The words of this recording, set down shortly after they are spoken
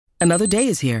Another day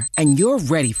is here, and you're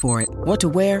ready for it. What to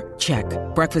wear? Check.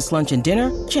 Breakfast, lunch, and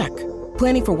dinner? Check.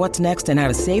 Planning for what's next and how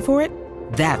to save for it?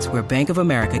 That's where Bank of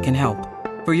America can help.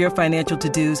 For your financial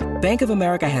to-dos, Bank of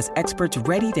America has experts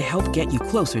ready to help get you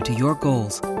closer to your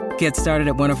goals. Get started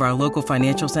at one of our local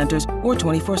financial centers or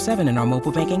 24/7 in our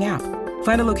mobile banking app.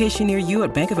 Find a location near you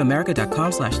at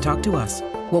bankofamerica.com/talktous.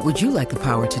 What would you like the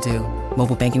power to do?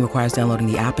 Mobile banking requires downloading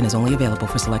the app and is only available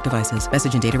for select devices.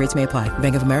 Message and data rates may apply.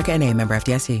 Bank of America N.A., member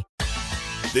FDIC.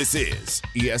 This is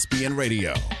ESPN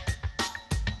Radio.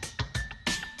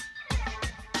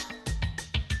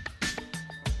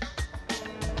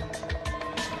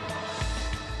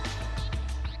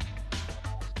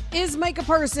 Is Micah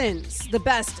Parsons the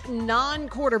best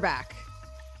non-quarterback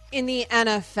in the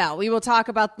NFL? We will talk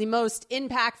about the most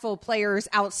impactful players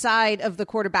outside of the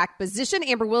quarterback position.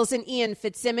 Amber Wilson, Ian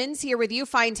Fitzsimmons here with you.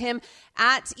 Find him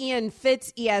at Ian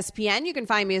Fitz ESPN. You can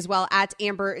find me as well at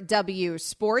Amber W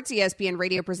Sports. ESPN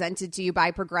Radio presented to you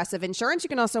by Progressive Insurance. You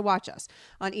can also watch us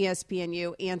on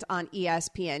ESPNU and on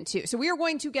ESPN2. So we are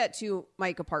going to get to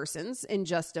Micah Parsons in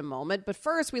just a moment. But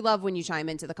first, we love when you chime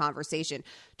into the conversation.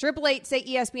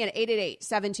 888-SAY-ESPN,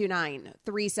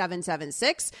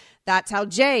 888-729-3776. That's how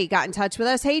Jay got in touch with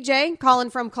us. Hey, Jay, calling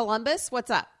from Columbus. What's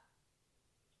up?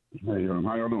 Hey,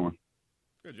 how y'all doing?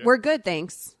 Good, Jay. We're good,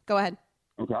 thanks. Go ahead.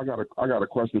 Okay, I got a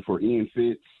question for Ian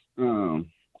Fitz. I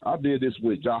did this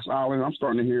with Josh Allen. I'm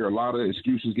starting to hear a lot of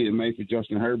excuses getting made for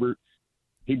Justin Herbert.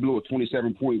 He blew a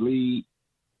 27-point lead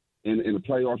in the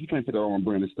playoffs. You can't put that on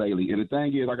Brandon Staley. And the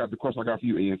thing is, the question I got for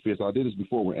you, Ian Fitz. I did this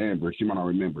before with Amber. She might not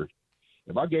remember.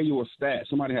 If I gave you a stat,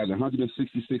 somebody has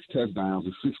 166 touchdowns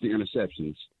and 60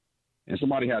 interceptions, and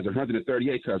somebody has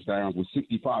 138 touchdowns with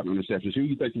 65 interceptions, who do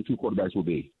you think the two quarterbacks will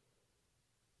be?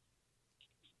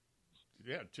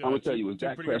 Yeah, I'm going to tell you, it's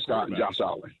Dak Prescott and Josh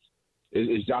Allen.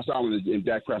 It's Josh Allen and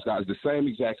Dak Prescott. It's the same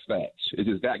exact stats. It's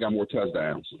just Dak got more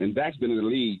touchdowns. And Dak's been in the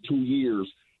league 2 years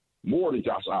more than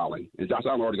Josh Allen. And Josh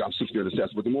Allen already got 60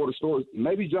 interceptions. But the more the story,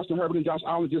 maybe Justin Herbert and Josh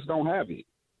Allen just don't have it.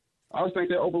 I always think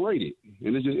they're overrated.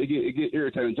 And it get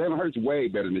irritating. Jalen Hurts is way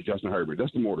better than Justin Herbert.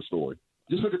 That's the more the story.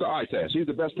 Just look at the eye test. He's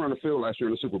the best player on the field last year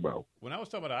in the Super Bowl. When I was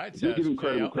talking about eye test, give him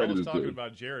credit, I was talking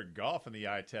about Jared Goff in the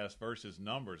eye test versus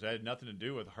numbers. That had nothing to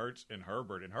do with Hurts and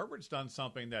Herbert. And Herbert's done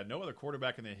something that no other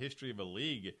quarterback in the history of a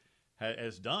league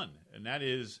has done, and that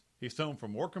is he's thrown for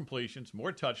more completions,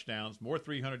 more touchdowns, more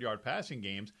 300-yard passing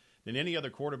games than any other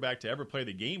quarterback to ever play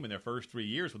the game in their first 3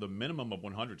 years with a minimum of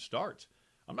 100 starts.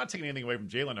 I'm not taking anything away from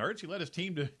Jalen Hurts. He led his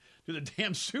team to the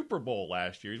damn Super Bowl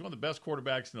last year. He's one of the best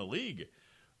quarterbacks in the league.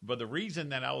 But the reason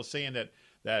that I was saying that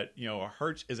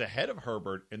Hurts is ahead of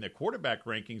Herbert in the quarterback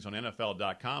rankings on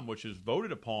NFL.com, which is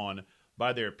voted upon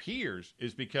by their peers,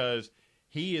 is because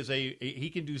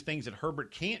he can do things that Herbert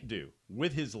can't do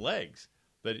with his legs.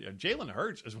 But Jalen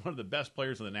Hurts is one of the best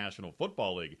players in the National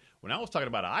Football League. When I was talking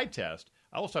about eye test,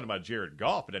 I was talking about Jared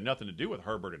Goff. It had nothing to do with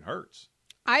Herbert and Hurts.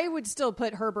 I would still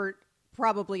put Herbert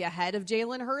probably ahead of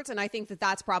Jalen Hurts, and I think that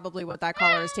that's probably what that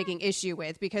caller is taking issue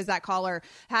with, because that caller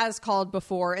has called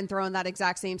before and thrown that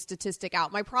exact same statistic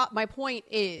out. My point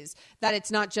is that it's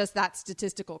not just that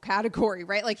statistical category,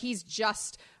 right? Like, he's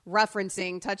just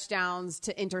referencing touchdowns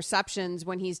to interceptions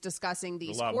when he's discussing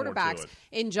these quarterbacks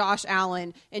in Josh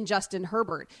Allen and Justin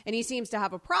Herbert. And he seems to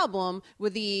have a problem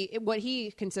with what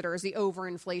he considers the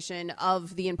overinflation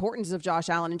of the importance of Josh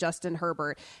Allen and Justin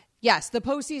Herbert. Yes, the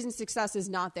postseason success is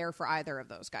not there for either of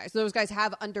those guys. Those guys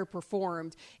have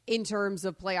underperformed in terms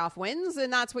of playoff wins,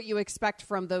 and that's what you expect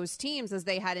from those teams as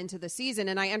they head into the season.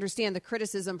 And I understand the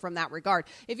criticism from that regard.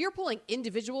 If you're pulling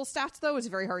individual stats, though, it's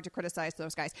very hard to criticize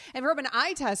those guys. And from an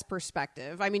eye test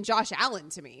perspective, I mean, Josh Allen,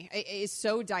 to me, is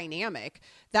so dynamic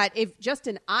that if just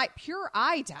pure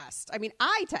eye test,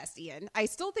 Ian, I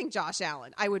still think Josh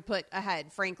Allen I would put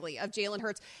ahead, frankly, of Jalen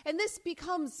Hurts. And this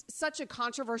becomes such a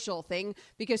controversial thing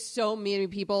because so many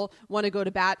people want to go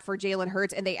to bat for Jalen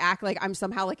Hurts, and they act like I'm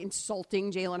somehow like insulting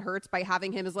Jalen Hurts by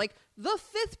having him as like the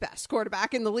fifth best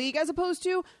quarterback in the league as opposed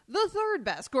to the third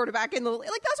best quarterback in the league.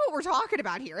 Like, that's what we're talking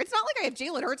about here. It's not like I have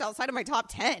Jalen Hurts outside of my top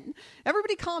 10.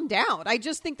 Everybody calm down. I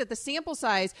just think that the sample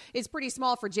size is pretty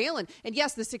small for Jalen. And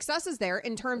yes, the success is there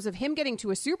in terms of him getting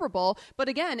to a Super Bowl. But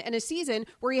again, in a season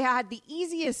where he had the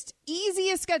easiest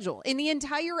schedule in the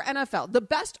entire NFL, the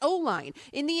best O-line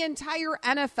in the entire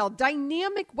NFL,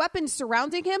 dynamic weapons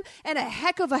surrounding him, and a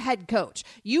heck of a head coach.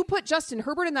 You put Justin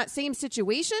Herbert in that same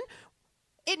situation,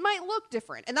 it might look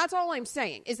different. And that's all I'm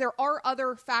saying, is there are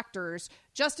other factors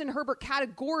Justin Herbert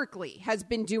categorically has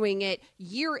been doing it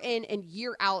year in and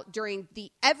year out during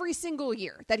every single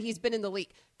year that he's been in the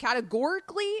league.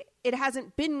 Categorically, it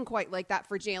hasn't been quite like that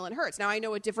for Jalen Hurts. Now, I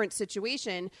know a different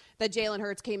situation that Jalen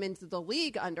Hurts came into the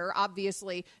league under,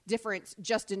 obviously different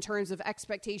just in terms of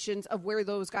expectations of where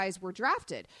those guys were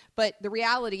drafted. But the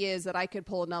reality is that I could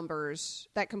pull numbers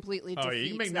that completely defeats you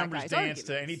can make numbers dance arguments.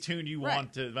 to any tune you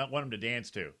want them to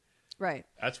dance to. Right.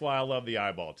 That's why I love the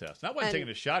eyeball test. And I wasn't taking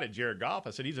a shot at Jared Goff. I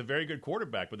said he's a very good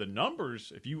quarterback. But the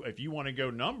numbers, if you want to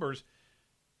go numbers,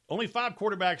 only 5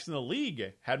 quarterbacks in the league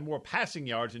had more passing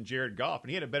yards than Jared Goff, and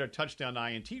he had a better touchdown to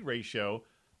INT ratio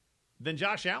than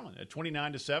Josh Allen at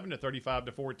 29-7 to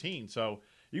 35-14. So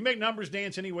you can make numbers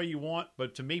dance any way you want,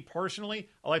 but to me personally,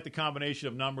 I like the combination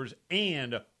of numbers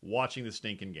and watching the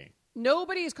stinking game.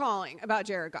 Nobody's calling about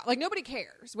Jared Goff. Like, nobody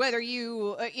cares whether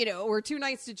you were too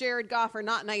nice to Jared Goff or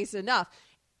not nice enough.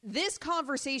 This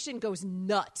conversation goes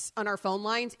nuts on our phone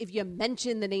lines if you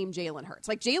mention the name Jalen Hurts.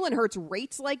 Like, Jalen Hurts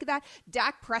rates like that.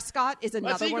 Dak Prescott is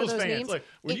another one of those names. Like,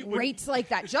 rates like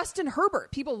that. Justin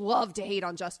Herbert. People love to hate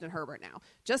on Justin Herbert now.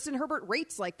 Justin Herbert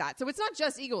rates like that. So it's not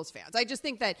just Eagles fans. I just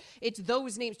think that it's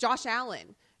those names. Josh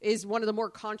Allen is one of the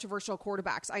more controversial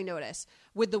quarterbacks, I notice,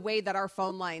 with the way that our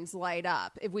phone lines light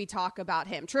up if we talk about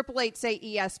him. 888 say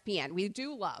ESPN. We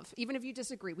do love, even if you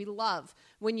disagree, we love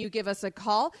when you give us a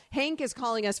call. Hank is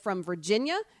calling us from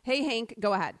Virginia. Hey, Hank,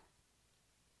 go ahead.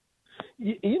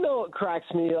 You know what cracks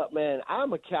me up, man?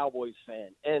 I'm a Cowboys fan,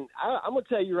 and I'm going to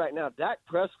tell you right now, Dak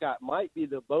Prescott might be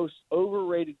the most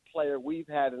overrated player we've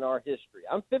had in our history.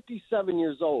 I'm 57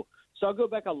 years old, so I'll go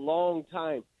back a long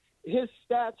time. His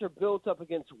stats are built up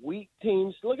against weak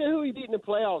teams. Look at who he beat in the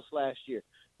playoffs last year.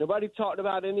 Nobody talked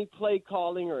about any play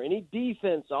calling or any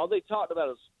defense. All they talked about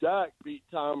is Dak beat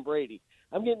Tom Brady.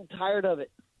 I'm getting tired of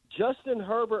it. Justin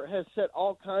Herbert has set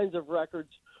all kinds of records.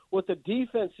 What the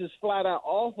defense is flat out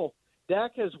awful.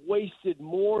 Dak has wasted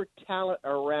more talent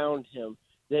around him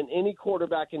than any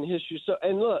quarterback in history. So,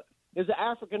 and look, there's an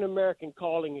African-American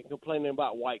calling and complaining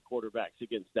about white quarterbacks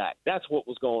against Dak. That's what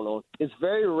was going on. It's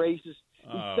very racist.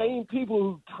 The same people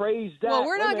who praise Dak. Well,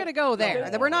 we're not going to go there.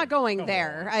 We're not going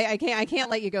there. I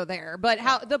can't let you go there. But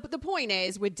the point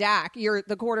is, with Dak, you're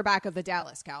the quarterback of the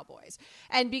Dallas Cowboys.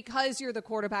 And because you're the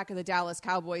quarterback of the Dallas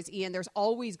Cowboys, Ian, there's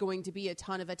always going to be a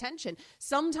ton of attention.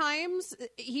 Sometimes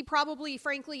he probably,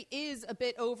 frankly, is a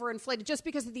bit overinflated just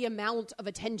because of the amount of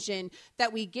attention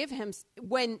that we give him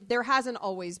when there hasn't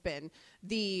always been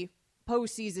the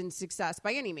postseason success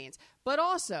by any means. But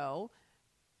also,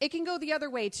 it can go the other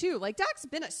way, too. Like, Dak's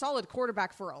been a solid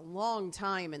quarterback for a long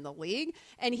time in the league,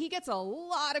 and he gets a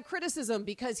lot of criticism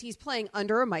because he's playing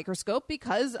under a microscope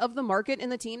because of the market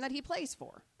and the team that he plays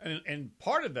for. And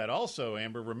part of that also,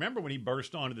 Amber, remember when he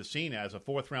burst onto the scene as a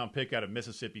 4th-round pick out of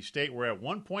Mississippi State, where at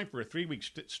one point for a 3-week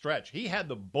stretch, he had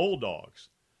the Bulldogs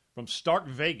from Stark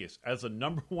Vegas as the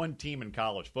number 1 team in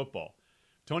college football.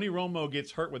 Tony Romo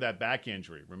gets hurt with that back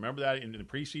injury. Remember that in the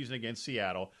preseason against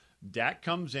Seattle. Dak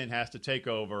comes in, has to take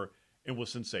over, and was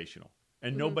sensational.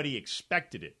 And nobody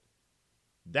expected it.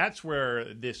 That's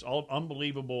where this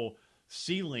unbelievable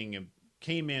ceiling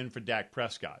came in for Dak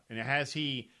Prescott. And has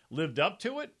he lived up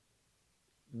to it?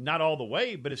 Not all the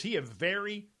way, but is he a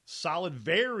very solid,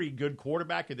 very good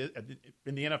quarterback in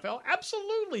the NFL?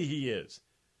 Absolutely he is.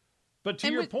 But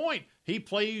to your point, he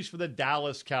plays for the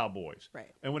Dallas Cowboys.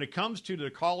 Right. And when it comes to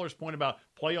the caller's point about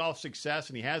playoff success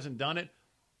and he hasn't done it,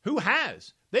 who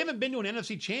has? They haven't been to an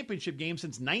NFC Championship game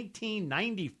since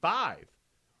 1995.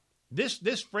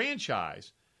 This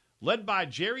franchise, led by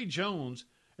Jerry Jones,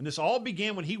 and this all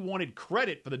began when he wanted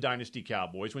credit for the Dynasty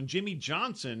Cowboys, when Jimmy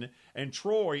Johnson and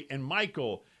Troy and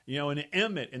Michael, and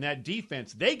Emmett and that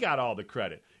defense, they got all the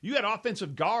credit. You had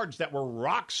offensive guards that were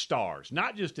rock stars,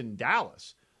 not just in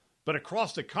Dallas, but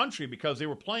across the country because they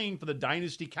were playing for the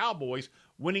Dynasty Cowboys,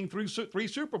 winning 3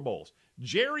 Super Bowls.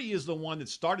 Jerry is the one that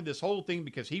started this whole thing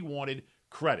because he wanted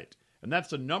credit. And that's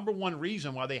the number one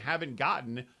reason why they haven't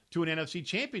gotten to an NFC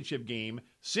Championship game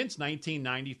since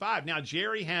 1995. Now,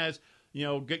 Jerry has,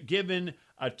 given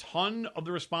a ton of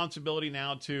the responsibility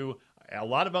now to a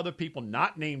lot of other people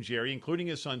not named Jerry, including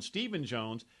his son, Stephen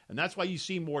Jones, and that's why you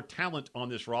see more talent on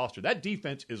this roster. That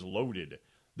defense is loaded.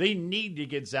 They need to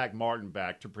get Zach Martin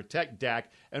back to protect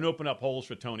Dak and open up holes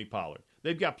for Tony Pollard.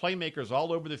 They've got playmakers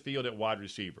all over the field at wide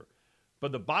receiver.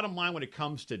 But the bottom line when it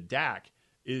comes to Dak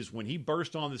is when he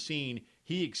burst on the scene,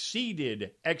 he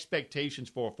exceeded expectations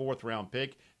for a 4th-round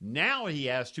pick. Now he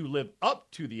has to live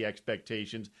up to the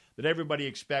expectations that everybody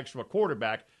expects from a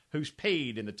quarterback who's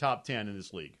paid in the top 10 in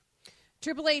this league.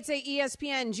 888 say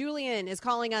ESPN. Julian is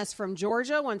calling us from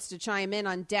Georgia, wants to chime in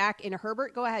on Dak and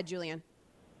Herbert. Go ahead, Julian.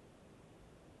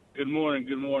 Good morning.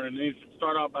 Let me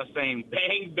start off by saying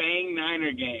bang, bang,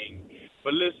 Niner gang.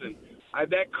 But listen,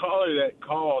 that caller that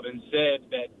called and said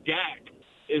that Dak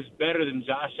is better than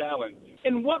Josh Allen.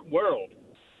 In what world?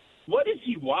 What is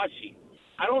he watching?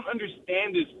 I don't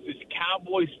understand this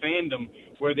Cowboys fandom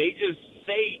where they just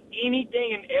say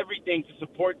anything and everything to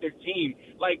support their team.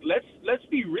 Like, let's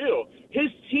be real. His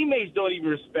teammates don't even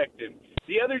respect him.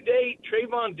 The other day,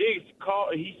 Trayvon Diggs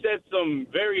he said some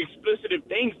very explicit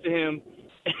things to him,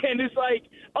 and it's like,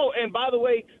 oh, and by the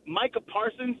way, Micah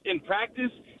Parsons in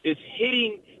practice is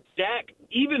hitting Dak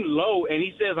even low, and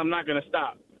he says, I'm not going to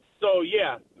stop. So,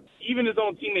 yeah, even his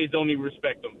own teammates don't even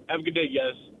respect him. Have a good day,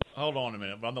 guys. Hold on a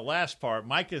minute. On the last part,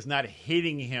 Mike is not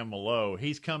hitting him low.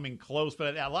 He's coming close,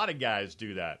 but a lot of guys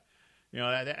do that. You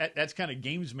know, that's kind of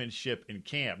gamesmanship in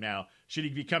camp. Now, should he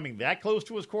be coming that close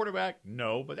to his quarterback?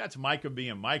 No, but that's Micah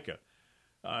being Micah.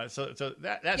 That's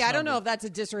yeah, I don't know if that's a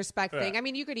disrespect thing. I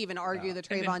mean, you could even argue the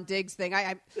Trayvon Diggs thing.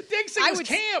 The Diggs thing was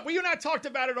camp. Well, you and I talked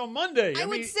about it on Monday. I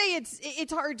would say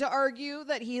it's hard to argue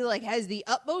that he has the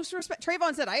utmost respect.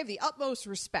 Trayvon said, "I have the utmost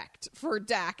respect for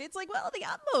Dak." It's like, well, the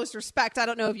utmost respect. I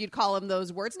don't know if you'd call him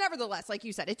those words. Nevertheless, like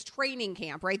you said, it's training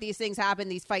camp, right? These things happen.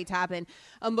 These fights happen.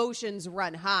 Emotions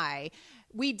run high.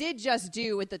 We did just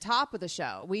do at the top of the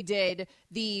show. We did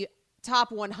the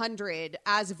top 100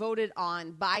 as voted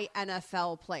on by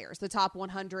NFL players, the top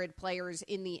 100 players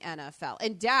in the NFL.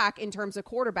 And Dak, in terms of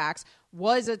quarterbacks,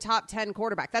 was a top 10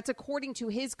 quarterback. That's according to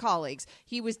his colleagues.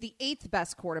 He was the 8th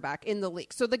best quarterback in the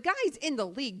league. So the guys in the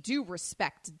league do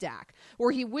respect Dak,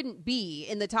 or he wouldn't be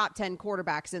in the top 10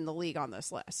 quarterbacks in the league on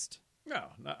this list. No,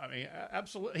 I mean,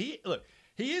 absolutely.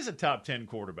 He is a top 10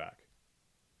 quarterback.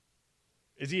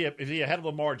 Is he ahead of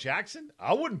Lamar Jackson?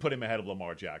 I wouldn't put him ahead of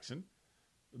Lamar Jackson.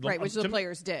 Right, which the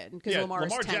players did, because Lamar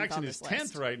Jackson is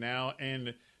 10th right now,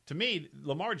 and to me,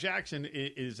 Lamar Jackson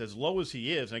is as low as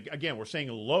he is. And again, we're saying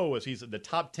low as he's at the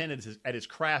top 10 at his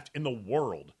craft in the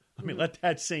world. I mean, let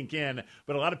that sink in.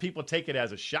 But a lot of people take it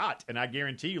as a shot, and I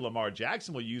guarantee you Lamar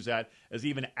Jackson will use that as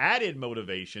even added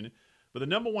motivation. But the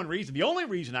the only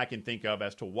reason I can think of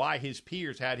as to why his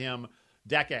peers had him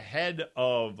Dak ahead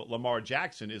of Lamar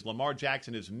Jackson is Lamar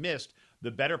Jackson has missed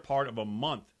the better part of a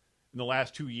month in the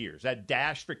last 2 years. That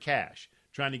dash for cash,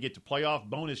 trying to get to playoff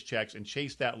bonus checks and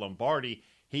chase that Lombardi,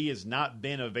 he has not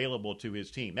been available to his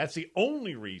team. That's the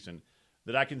only reason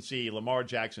that I can see Lamar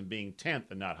Jackson being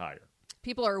 10th and not higher.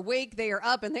 People are awake, they are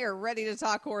up, and they are ready to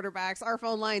talk quarterbacks. Our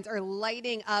phone lines are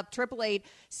lighting up.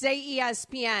 888-SAY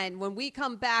ESPN. When we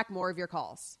come back, more of your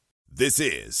calls. This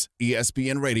is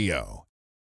ESPN Radio.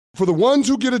 For the ones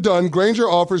who get it done, Grainger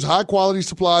offers high-quality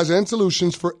supplies and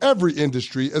solutions for every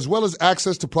industry, as well as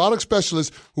access to product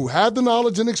specialists who have the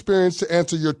knowledge and experience to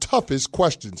answer your toughest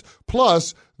questions.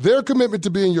 Plus, their commitment to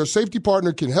being your safety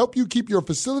partner can help you keep your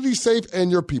facility safe and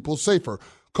your people safer.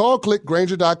 Call, click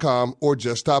Grainger.com, or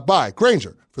just stop by.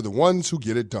 Grainger, for the ones who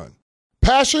get it done.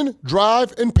 Passion,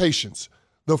 drive, and patience.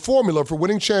 The formula for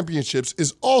winning championships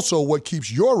is also what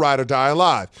keeps your ride or die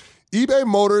alive. eBay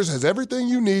Motors has everything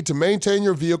you need to maintain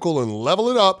your vehicle and level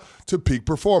it up to peak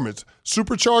performance.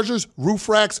 Superchargers, roof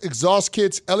racks, exhaust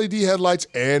kits, LED headlights,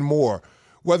 and more.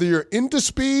 Whether you're into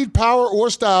speed, power, or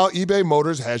style, eBay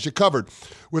Motors has you covered.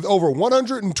 With over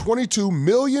 122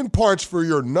 million parts for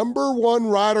your number one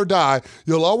ride or die,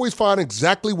 you'll always find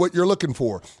exactly what you're looking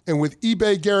for. And with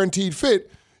eBay Guaranteed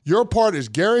Fit, your part is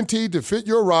guaranteed to fit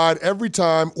your ride every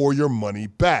time or your money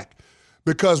back.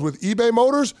 Because with eBay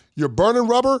Motors, you're burning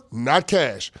rubber, not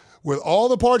cash. With all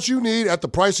the parts you need at the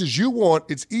prices you want,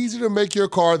 it's easy to make your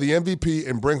car the MVP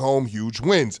and bring home huge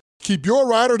wins. Keep your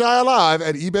ride or die alive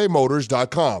at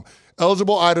ebaymotors.com.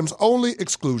 Eligible items only.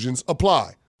 Exclusions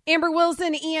apply. Amber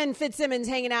Wilson, Ian Fitzsimmons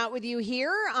hanging out with you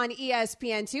here on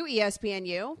ESPN2,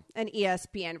 ESPNU, and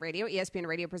ESPN Radio. ESPN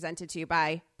Radio presented to you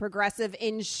by Progressive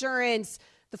Insurance.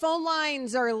 The phone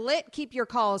lines are lit. Keep your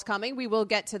calls coming. We will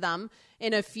get to them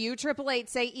in a few.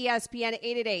 888-SAY-ESPN,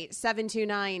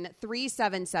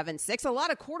 888-729-3776. A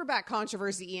lot of quarterback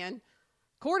controversy, Ian.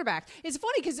 Quarterback. It's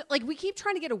funny because, we keep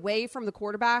trying to get away from the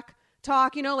quarterback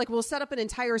talk. We'll set up an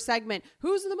entire segment.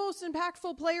 Who's the most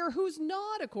impactful player? Who's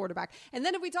not a quarterback? And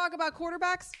then if we talk about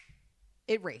quarterbacks,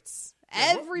 it rates.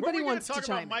 Everybody wants to talk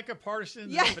chime about Micah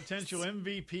Parsons yes. and the potential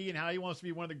MVP and how he wants to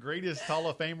be one of the greatest Hall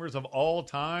of Famers of all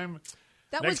time.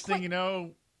 That Next thing you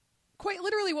know, quite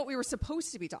literally what we were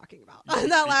supposed to be talking about on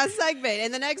that last segment.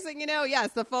 And the next thing you know, yes,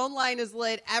 the phone line is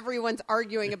lit. Everyone's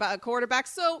arguing about quarterbacks.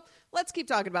 So let's keep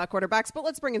talking about quarterbacks, but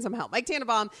let's bring in some help. Mike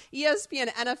Tannenbaum, ESPN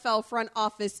NFL front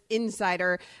office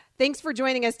insider. Thanks for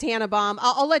joining us, Tannenbaum.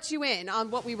 I'll let you in on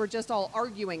what we were just all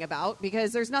arguing about,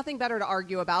 because there's nothing better to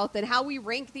argue about than how we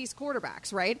rank these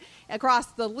quarterbacks, right?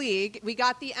 Across the league, we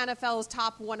got the NFL's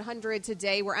top 100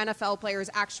 today, where NFL players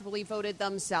actually voted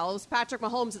themselves. Patrick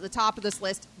Mahomes at the top of this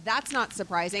list. That's not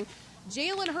surprising.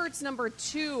 Jalen Hurts, number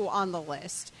 2 on the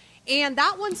list. And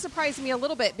that one surprised me a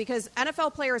little bit because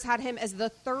NFL players had him as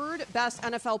the 3rd best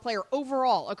NFL player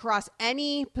overall across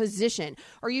any position.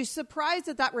 Are you surprised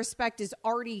that that respect is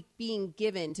already being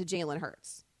given to Jalen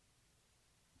Hurts?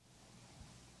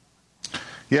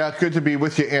 Yeah, good to be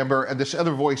with you, Amber. And this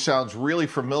other voice sounds really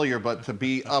familiar, but to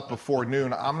be up before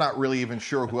noon, I'm not really even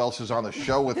sure who else is on the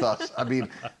show with us. I mean,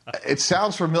 it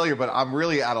sounds familiar, but I'm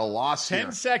really at a loss 10 here.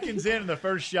 10 seconds in and the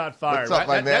first shot fired. What's up,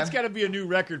 my man? That's got to be a new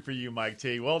record for you, Mike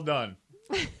T. Well done.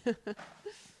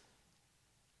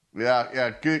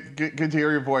 Yeah, good to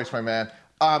hear your voice, my man.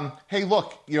 Hey,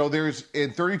 look, there's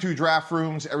in 32 draft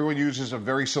rooms, everyone uses a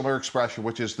very similar expression,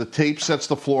 which is the tape sets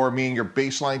the floor, meaning your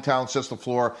baseline talent sets the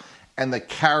floor, and the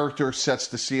character sets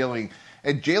the ceiling.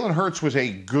 And Jalen Hurts was a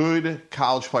good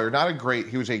college player, not a great.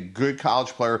 He was a good college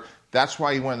player. That's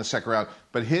why he went in the second round.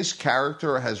 But his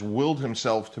character has willed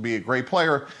himself to be a great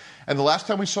player. And the last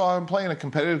time we saw him play in a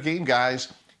competitive game,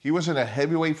 guys, he was in a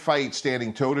heavyweight fight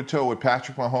standing toe-to-toe with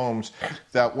Patrick Mahomes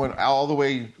that went all the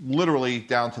way literally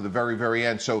down to the very, very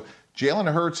end. So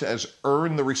Jalen Hurts has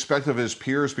earned the respect of his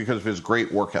peers because of his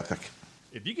great work ethic.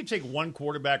 If you could take one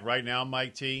quarterback right now,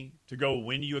 Mike T., to go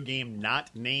win you a game not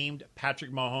named Patrick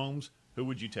Mahomes, who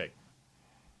would you take?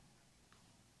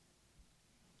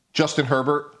 Justin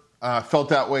Herbert. Felt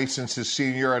that way since his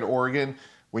senior year at Oregon.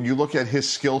 When you look at his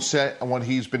skill set and what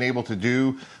he's been able to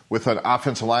do with an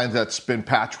offensive line that's been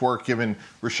patchwork given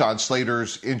Rashawn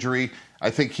Slater's injury, I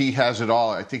think he has it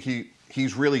all. I think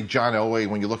he's really John Elway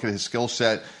when you look at his skill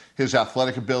set, his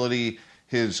athletic ability,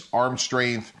 his arm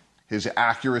strength, his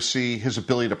accuracy, his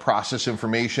ability to process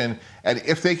information. And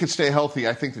if they could stay healthy,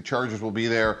 I think the Chargers will be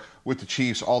there with the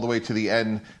Chiefs all the way to the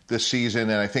end this season.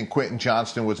 And I think Quentin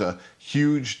Johnston was a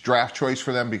huge draft choice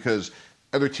for them because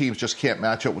other teams just can't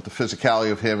match up with the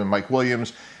physicality of him and Mike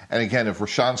Williams. And again, if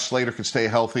Rashawn Slater can stay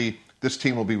healthy, this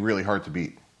team will be really hard to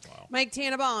beat. Mike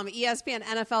Tannenbaum, ESPN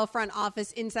NFL front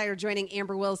office insider, joining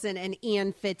Amber Wilson and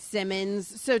Ian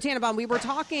Fitzsimmons. So, Tannenbaum, we were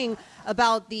talking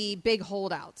about the big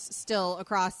holdouts still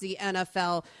across the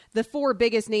NFL. The 4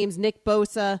 biggest names, Nick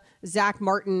Bosa, Zach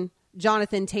Martin,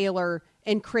 Jonathan Taylor,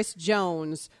 and Chris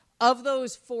Jones. Of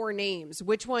those 4 names,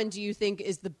 which one do you think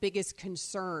is the biggest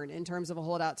concern in terms of a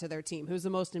holdout to their team? Who's the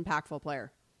most impactful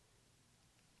player?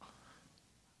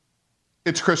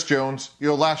 It's Chris Jones.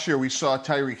 Last year we saw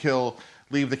Tyreek Hill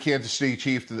leave the Kansas City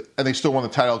Chiefs, and they still won the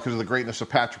title because of the greatness of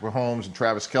Patrick Mahomes and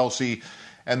Travis Kelce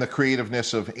and the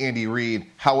creativeness of Andy Reid.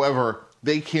 However,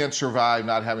 they can't survive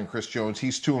not having Chris Jones.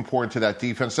 He's too important to that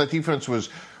defense. That defense was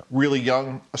really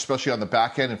young, especially on the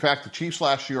back end. In fact, the Chiefs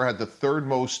last year had the 3rd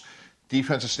most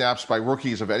defensive snaps by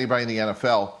rookies of anybody in the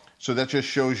NFL. So that just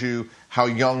shows you how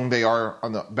young they are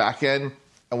on the back end.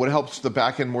 And what helps the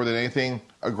back end more than anything,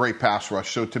 a great pass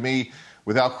rush. So to me,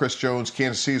 without Chris Jones,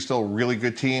 Kansas City is still a really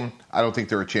good team. I don't think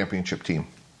they're a championship team.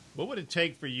 What would it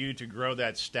take for you to grow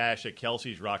that stash that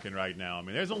Kelsey's rocking right now? I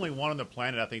mean, there's only one on the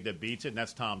planet, I think, that beats it, and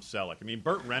that's Tom Selleck. I mean,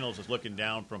 Burt Reynolds is looking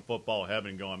down from football heaven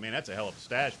and going, man, that's a hell of a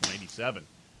stash from 87.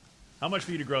 How much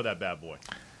for you to grow that bad boy?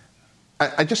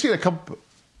 I just need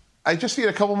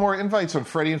a couple more invites on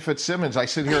Freddie and Fitzsimmons. I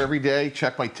sit here every day,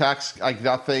 check my text,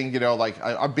 nothing,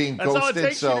 I'm being That's ghosted. All it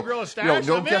takes so, to grow a stash.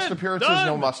 No guest appearances, Done.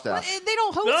 no mustache. Well, they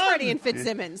don't host Freddie and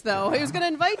Fitzsimmons, though. He was going to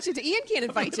invite you to. Ian can't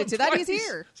invite you to that. He's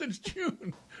here. Since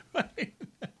June.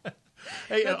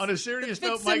 Hey, on a serious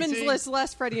note, Mike T. Fitzsimmons lists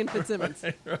less Freddie and Fitzsimmons.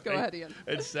 Right. Go ahead, Ian.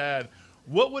 It's sad.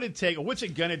 What would it take, or what's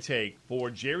it going to take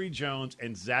for Jerry Jones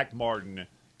and Zach Martin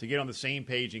to get on the same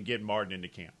page and get Martin into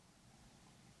camp?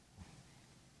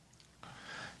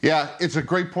 Yeah, it's a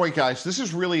great point, guys. This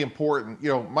is really important.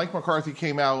 Mike McCarthy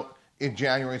came out in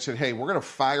January and said, hey, we're going to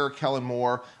fire Kellen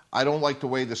Moore. I don't like the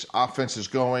way this offense is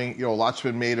going. A lot's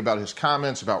been made about his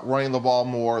comments, about running the ball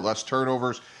more, less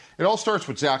turnovers. It all starts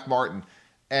with Zach Martin.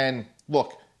 And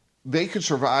look, they could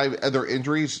survive other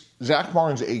injuries. Zach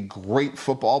Martin's a great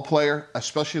football player,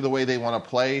 especially the way they want to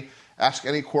play. Ask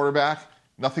any quarterback.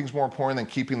 Nothing's more important than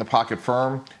keeping the pocket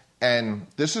firm. And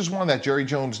this is one that Jerry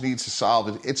Jones needs to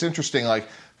solve. It's interesting,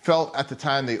 felt at the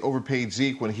time they overpaid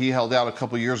Zeke when he held out a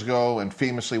couple years ago and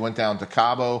famously went down to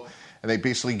Cabo, and they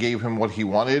basically gave him what he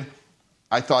wanted.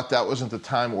 I thought that wasn't the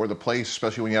time or the place,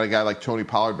 especially when you had a guy like Tony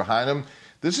Pollard behind him.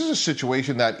 This is a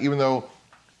situation that even though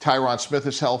Tyron Smith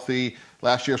is healthy,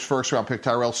 last year's first-round pick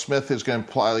Tyrell Smith is going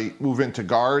to probably move into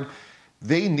guard,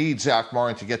 they need Zach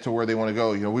Martin to get to where they want to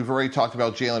go. We've already talked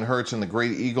about Jalen Hurts and the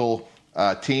great Eagle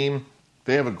team.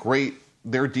 They have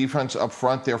their defense up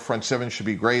front, their front seven should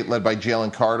be great, led by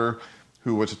Jalen Carter,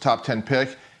 who was a top 10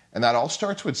 pick. And that all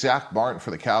starts with Zach Martin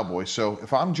for the Cowboys. So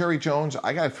if I'm Jerry Jones,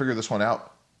 I got to figure this one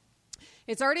out.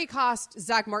 It's already cost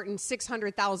Zach Martin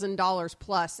 $600,000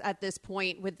 plus at this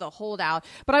point with the holdout.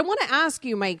 But I want to ask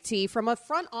you, Mike T, from a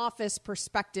front office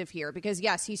perspective here, because,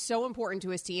 yes, he's so important to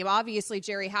his team. Obviously,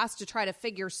 Jerry has to try to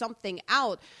figure something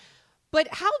out. But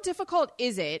how difficult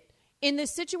is it in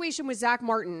this situation with Zach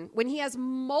Martin when he has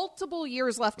multiple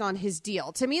years left on his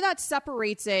deal? To me, that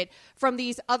separates it from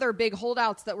these other big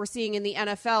holdouts that we're seeing in the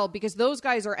NFL, because those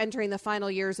guys are entering the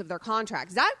final years of their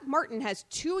contract. Zach Martin has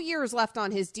 2 years left on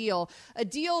his deal, a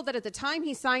deal that at the time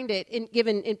he signed it,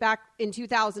 back in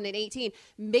 2018,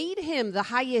 made him the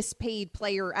highest paid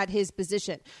player at his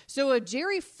position. So if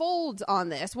Jerry folds on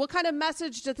this, what kind of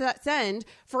message does that send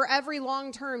for every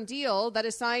long-term deal that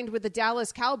is signed with the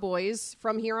Dallas Cowboys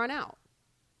from here on out?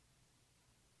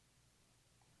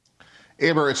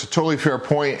 Amber, it's a totally fair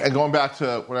point. And going back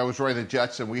to when I was running the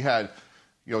Jets and we had,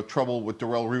 trouble with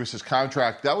Darrelle Revis'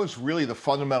 contract, that was really the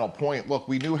fundamental point. Look,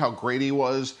 we knew how great he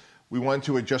was. We wanted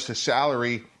to adjust his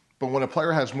salary. But when a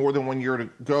player has more than 1 year to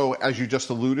go, as you just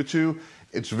alluded to,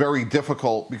 it's very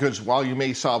difficult because while you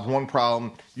may solve one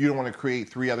problem, you don't want to create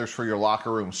 3 others for your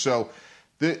locker room. So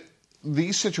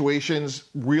these situations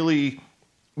really,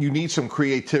 you need some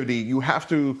creativity. You have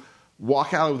to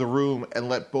walk out of the room and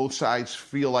let both sides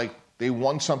feel like they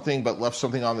won something but left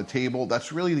something on the table.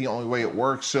 That's really the only way it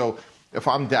works. So if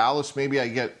I'm Dallas, maybe I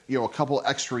get a couple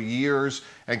extra years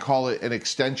and call it an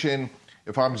extension.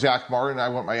 If I'm Zach Martin, I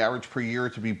want my average per year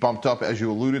to be bumped up, as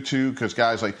you alluded to, because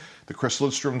guys like the Chris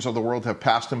Lidstroms of the world have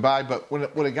passed him by. But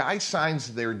when a guy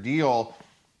signs their deal,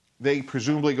 they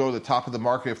presumably go to the top of the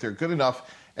market if they're good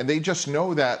enough, and they just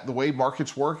know that the way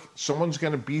markets work, someone's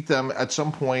going to beat them at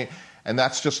some point, and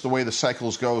that's just the way the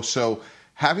cycles go. So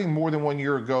having more than 1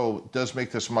 year ago does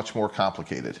make this much more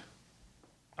complicated.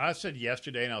 I said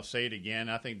yesterday, and I'll say it again,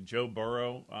 I think Joe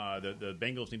Burrow, the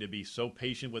Bengals need to be so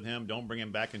patient with him. Don't bring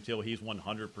him back until he's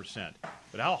 100%.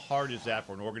 But how hard is that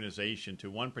for an organization to,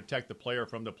 one, protect the player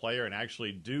from the player and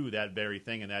actually do that very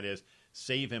thing, and that is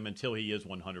save him until he is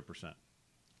 100%?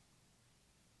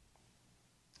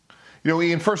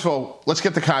 Ian, first of all, let's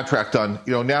get the contract done.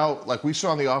 Now, like we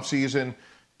saw in the offseason,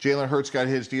 Jalen Hurts got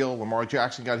his deal, Lamar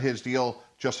Jackson got his deal,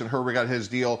 Justin Herbert got his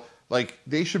deal. Like,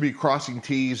 they should be crossing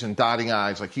T's and dotting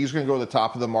I's. Like, he's going to go to the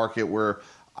top of the market where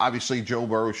obviously Joe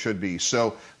Burrow should be.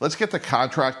 So let's get the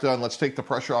contract done. Let's take the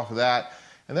pressure off of that.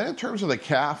 And then in terms of the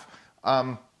calf,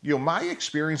 my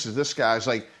experience is this, guys,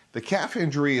 like the calf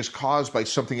injury is caused by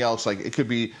something else. Like, it could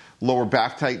be lower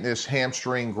back tightness,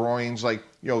 hamstring, groins. Like,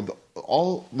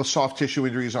 all the soft tissue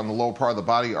injuries on the lower part of the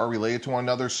body are related to one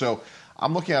another. So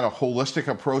I'm looking at a holistic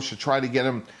approach to try to get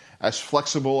him as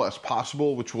flexible as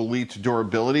possible, which will lead to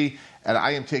durability. And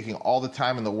I am taking all the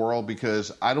time in the world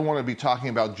because I don't want to be talking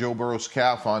about Joe Burrow's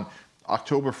calf on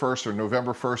October 1st or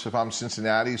November 1st if I'm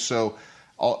Cincinnati. So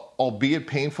albeit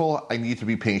painful, I need to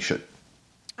be patient.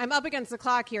 I'm up against the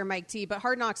clock here, Mike T, but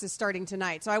Hard Knocks is starting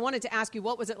tonight. So I wanted to ask you,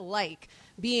 what was it like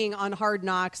being on Hard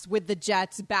Knocks with the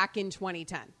Jets back in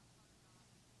 2010?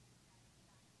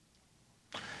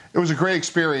 It was a great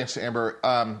experience, Amber.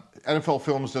 NFL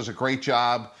Films does a great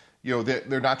job.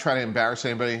 They're not trying to embarrass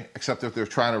anybody except if they're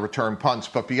trying to return punts.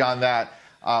 But beyond that,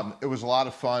 it was a lot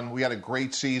of fun. We had a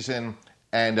great season,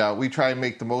 and we try and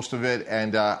make the most of it.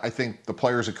 And I think the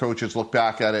players and coaches look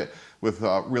back at it with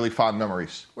really fond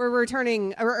memories. We're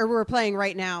playing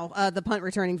right now the punt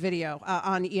returning video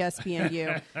on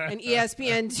ESPNU and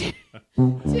ESPN2.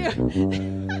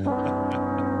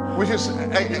 Which is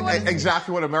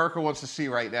exactly what America wants to see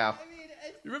right now.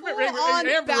 You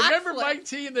remember Mike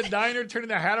T in the diner turning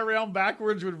the hat around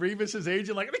backwards with Revis'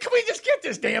 agent? Like, can we just get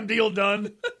this damn deal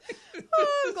done?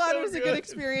 I'm glad it was a good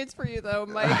experience for you, though,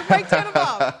 Mike. Mike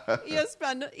Tannenbaum,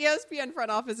 ESPN front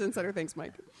office insider. Thanks,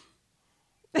 Mike.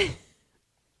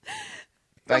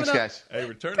 Thanks, guys. Hey,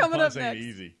 return to punts ain't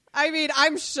easy. I mean,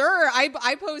 I'm sure.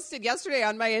 I posted yesterday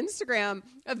on my Instagram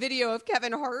a video of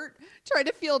Kevin Hart trying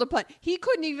to field a punt. He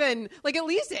couldn't even, at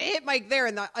least hit Mike there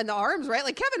in the arms, right?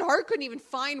 Like, Kevin Hart couldn't even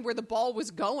find where the ball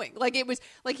was going. Like, it was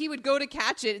like he would go to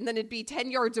catch it and then it'd be 10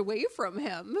 yards away from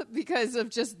him because of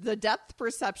just the depth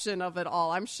perception of it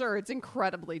all. I'm sure it's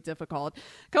incredibly difficult.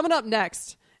 Coming up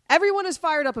next, everyone is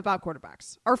fired up about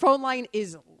quarterbacks. Our phone line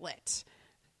is lit.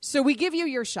 So we give you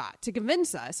your shot to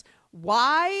convince us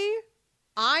why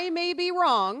I may be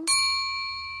wrong,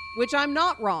 which I'm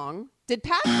not wrong, Did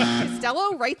Pat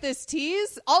Costello write this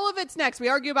tease? All of it's next. We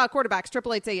argue about quarterbacks.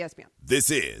 888-ESPN.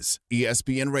 This is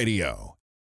ESPN Radio.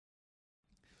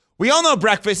 We all know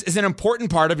breakfast is an important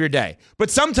part of your day, but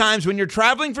sometimes when you're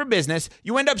traveling for business,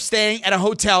 you end up staying at a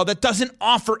hotel that doesn't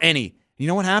offer any. You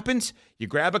know what happens? You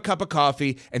grab a cup of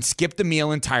coffee and skip the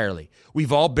meal entirely.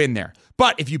 We've all been there.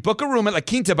 But if you book a room at La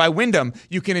Quinta by Wyndham,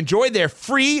 you can enjoy their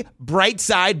free Bright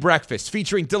Side breakfast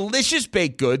featuring delicious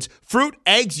baked goods, fruit,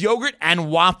 eggs, yogurt, and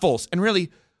waffles. And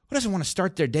really, who doesn't want to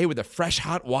start their day with a fresh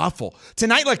hot waffle?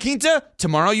 Tonight, La Quinta,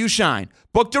 tomorrow you shine.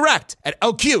 Book direct at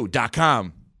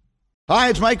lq.com. Hi,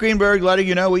 it's Mike Greenberg letting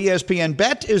you know ESPN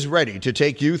Bet is ready to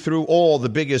take you through all the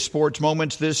biggest sports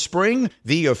moments this spring.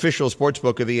 The official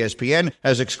sportsbook of ESPN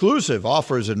has exclusive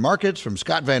offers and markets from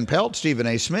Scott Van Pelt, Stephen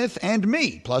A. Smith, and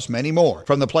me, plus many more.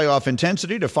 From the playoff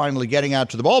intensity to finally getting out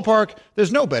to the ballpark,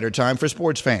 there's no better time for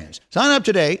sports fans. Sign up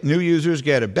today. New users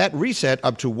get a bet reset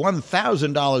up to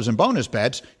 $1,000 in bonus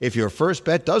bets if your first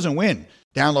bet doesn't win.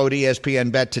 Download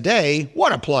ESPN Bet today.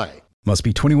 What a play. Must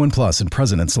be 21 plus and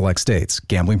present in select states.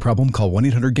 Gambling problem? Call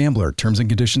 1-800-GAMBLER. Terms and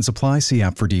conditions apply. See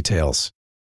app for details.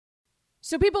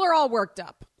 So people are all worked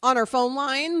up on our phone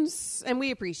lines, and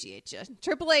we appreciate you.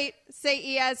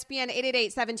 888-SAY-ESPN,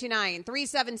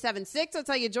 888-729-3776. That's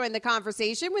how you join the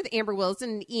conversation with Amber Wilson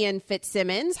and Ian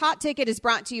Fitzsimmons. Hot Ticket is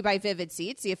brought to you by Vivid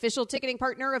Seats, the official ticketing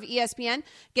partner of ESPN.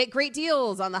 Get great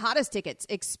deals on the hottest tickets.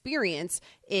 Experience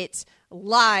it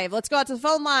live. Let's go out to the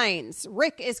phone lines.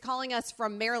 Rick is calling us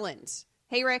from Maryland.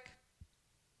 Hey, Rick.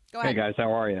 Go ahead. Hey, guys.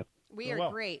 How are you? We are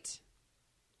great.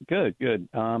 Good.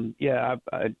 Yeah,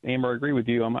 Amber, I agree with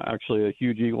you. I'm actually a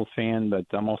huge Eagles fan, but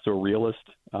I'm also a realist.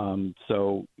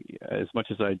 So as much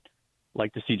as I'd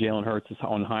like to see Jalen Hurts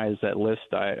on high as that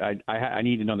list, I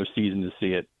need another season to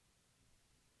see it.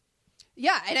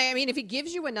 Yeah, and I mean, if he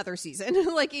gives you another season,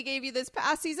 like he gave you this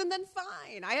past season, then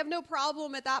fine. I have no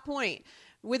problem at that point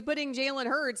with putting Jalen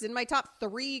Hurts in my top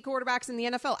 3 quarterbacks in the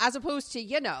NFL, as opposed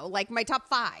to, like my top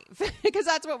 5, because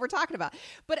that's what we're talking about.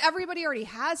 But everybody already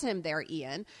has him there,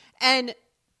 Ian. And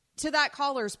to that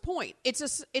caller's point, it's a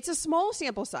small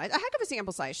sample size, a heck of a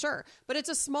sample size, sure, but it's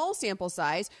a small sample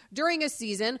size during a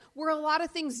season where a lot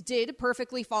of things did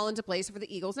perfectly fall into place for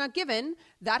the Eagles. Now, given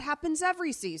that happens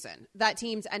every season, that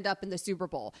teams end up in the Super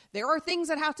Bowl, there are things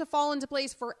that have to fall into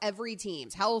place for every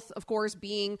team's health, of course,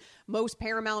 being most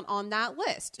paramount on that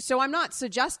list. So I'm not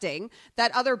suggesting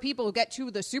that other people get to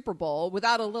the Super Bowl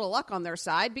without a little luck on their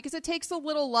side, because it takes a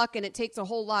little luck and it takes a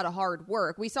whole lot of hard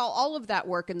work. We saw all of that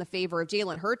work in the favor of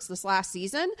Jalen Hurts this last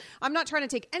season. I'm not trying to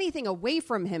take anything away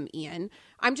from him, Ian.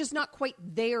 I'm just not quite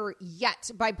there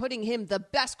yet by putting him the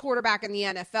best quarterback in the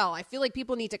NFL. I feel like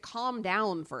people need to calm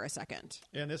down for a second.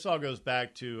 And this all goes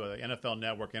back to NFL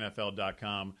Network,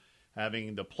 NFL.com,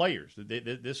 having the players.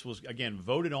 This was, again,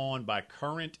 voted on by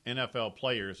current NFL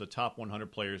players, the top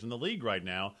 100 players in the league right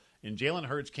now. And Jalen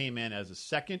Hurts came in as the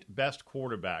second best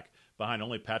quarterback behind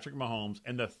only Patrick Mahomes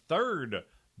and the third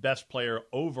best player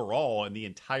overall in the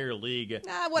entire league.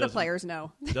 What do players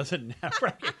know? Doesn't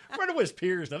matter. Where do his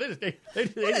peers know? They just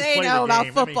they know about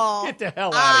football. Get the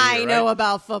hell out of here. I know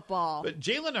about football. But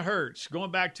Jalen Hurts, going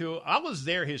back to, I was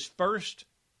there his first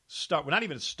start. Well, not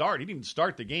even a start. He didn't even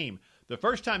start the game. The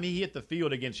first time he hit the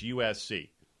field against USC,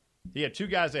 he had 2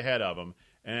 guys ahead of him.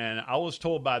 And I was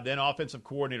told by then offensive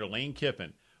coordinator Lane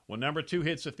Kiffin, when number 2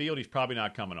 hits the field, he's probably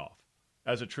not coming off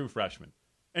as a true freshman.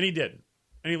 And he didn't.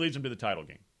 And he leads them to the title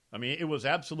game. I mean, it was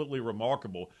absolutely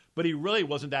remarkable, but he really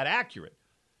wasn't that accurate.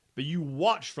 But you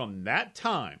watch from that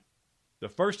time, the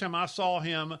first time I saw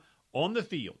him on the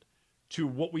field, to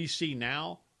what we see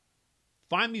now,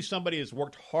 find me somebody who's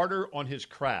worked harder on his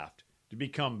craft to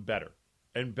become better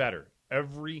and better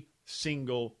every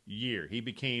single year. He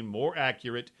became more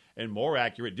accurate and more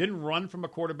accurate, didn't run from a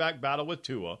quarterback battle with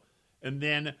Tua, and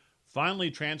then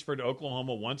finally transferred to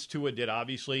Oklahoma once Tua did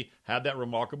obviously have that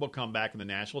remarkable comeback in the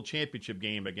national championship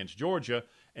game against Georgia,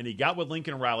 and he got with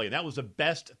Lincoln Riley. And that was the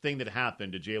best thing that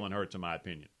happened to Jalen Hurts, in my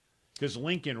opinion, because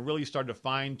Lincoln really started to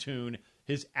fine-tune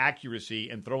his accuracy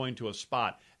and throwing to a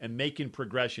spot and making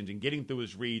progressions and getting through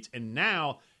his reads. And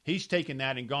now he's taken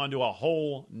that and gone to a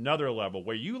whole nother level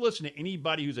where you listen to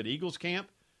anybody who's at Eagles camp,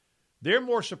 they're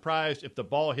more surprised if the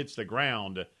ball hits the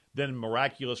ground than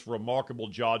miraculous, remarkable,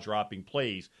 jaw-dropping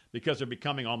plays, because they're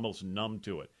becoming almost numb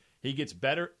to it. He gets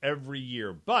better every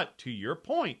year. But to your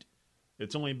point,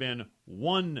 it's only been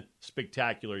one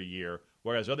spectacular year,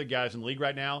 whereas other guys in the league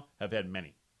right now have had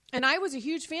many. And I was a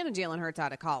huge fan of Jalen Hurts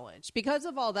out of college because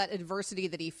of all that adversity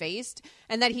that he faced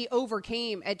and that he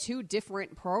overcame at 2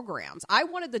 different programs. I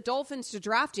wanted the Dolphins to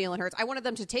draft Jalen Hurts. I wanted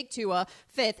them to take Tua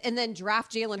 5th and then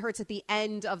draft Jalen Hurts at the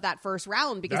end of that first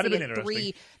round because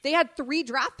they had 3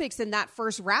 draft picks in that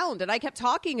first round. And I kept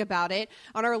talking about it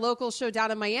on our local show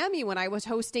down in Miami when I was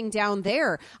hosting down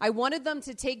there. I wanted them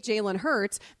to take Jalen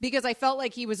Hurts because I felt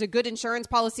like he was a good insurance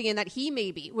policy and that he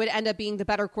maybe would end up being the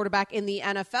better quarterback in the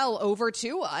NFL over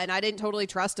Tua. And I didn't totally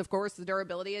trust, of course, the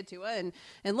durability of Tua.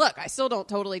 And look, I still don't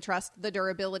totally trust the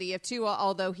durability of Tua,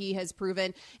 although he has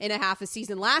proven in a half a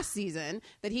season last season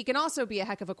that he can also be a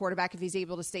heck of a quarterback if he's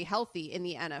able to stay healthy in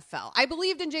the NFL. I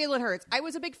believed in Jalen Hurts. I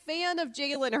was a big fan of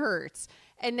Jalen Hurts.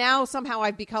 And now somehow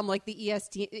I've become like the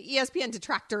ESPN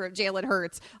detractor of Jalen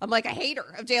Hurts. I'm like a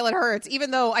hater of Jalen Hurts,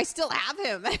 even though I still have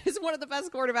him as one of the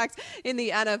best quarterbacks in the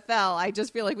NFL. I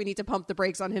just feel like we need to pump the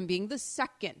brakes on him being the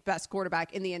second best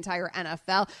quarterback in the entire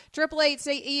NFL. 888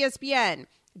 say ESPN.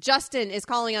 Justin is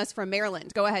calling us from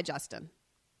Maryland. Go ahead, Justin.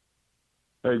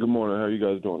 Hey, good morning. How are you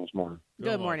guys doing this morning?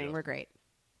 Good morning. We're great.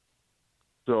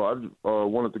 So I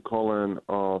wanted to call in.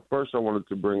 First, I wanted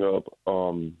to bring up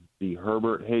the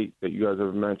Herbert hate that you guys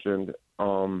have mentioned.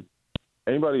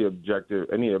 Any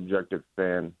objective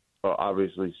fan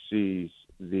obviously sees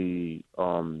the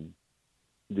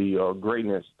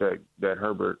greatness that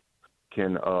Herbert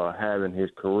can have in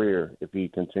his career if he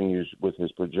continues with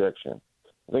his projection.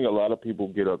 I think a lot of people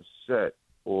get upset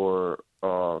or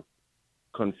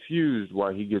confused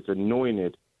why he gets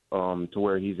anointed to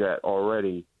where he's at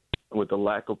already with the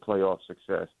lack of playoff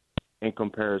success in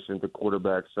comparison to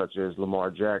quarterbacks such as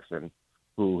Lamar Jackson,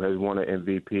 who has won an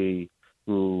MVP,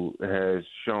 who has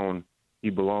shown he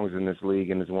belongs in this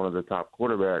league and is one of the top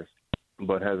quarterbacks,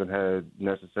 but hasn't had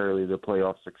necessarily the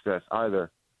playoff success either,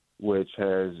 which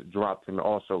has dropped him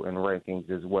also in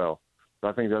rankings as well. So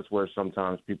I think that's where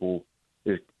sometimes people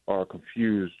are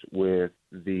confused with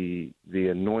the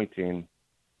anointing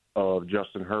of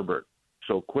Justin Herbert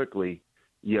so quickly.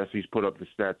 Yes, he's put up the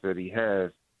stats that he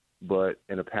has, but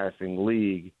in a passing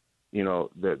league, some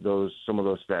of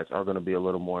those stats are going to be a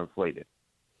little more inflated.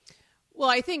 Well,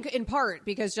 I think in part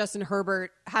because Justin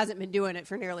Herbert hasn't been doing it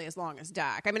for nearly as long as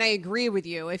Dak. I mean, I agree with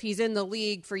you. If he's in the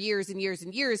league for years and years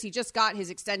and years, he just got his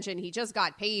extension. He just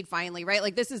got paid finally, right?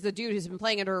 Like, this is the dude who's been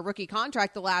playing under a rookie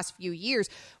contract the last few years.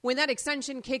 When that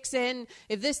extension kicks in,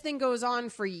 if this thing goes on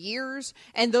for years,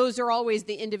 and those are always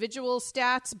the individual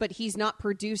stats, but he's not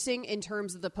producing in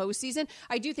terms of the postseason,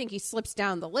 I do think he slips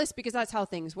down the list because that's how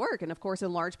things work. And of course,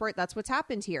 in large part, that's what's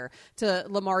happened here to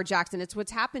Lamar Jackson. It's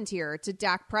what's happened here to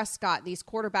Dak Prescott. These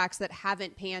quarterbacks that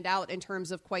haven't panned out in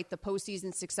terms of quite the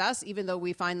postseason success, even though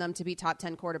we find them to be top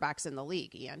 10 quarterbacks in the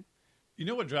league, Ian. You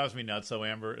know what drives me nuts, though,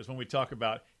 Amber, is when we talk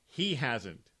about he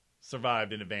hasn't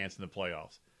survived in advance in the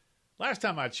playoffs. Last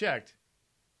time I checked,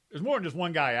 there's more than just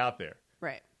one guy out there.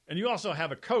 Right. And you also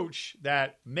have a coach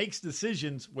that makes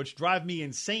decisions which drive me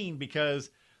insane because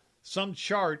some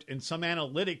chart in some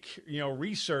analytic,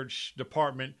 research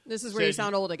department. This is where you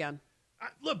sound old again.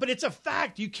 Look, but it's a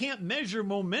fact. You can't measure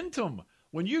momentum.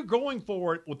 When you're going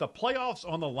for it with the playoffs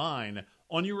on the line,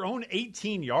 on your own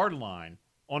 18-yard line,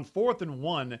 on 4th and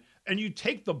 1, and you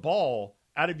take the ball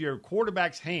out of your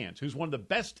quarterback's hands, who's one of the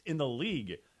best in the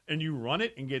league, and you run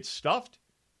it and get stuffed,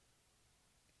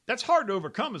 that's hard to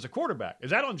overcome as a quarterback.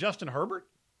 Is that on Justin Herbert?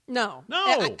 No.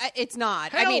 It's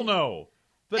not. Hell no.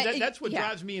 But that's what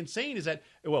drives me insane is that,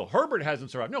 Herbert hasn't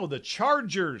survived. No, the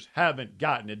Chargers haven't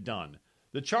gotten it done.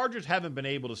 The Chargers haven't been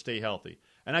able to stay healthy.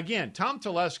 And again, Tom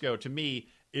Telesco, to me,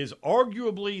 is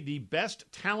arguably the best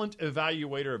talent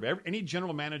evaluator of any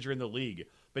general manager in the league.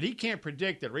 But he can't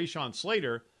predict that Rashawn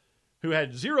Slater, who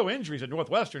had 0 injuries at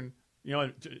Northwestern,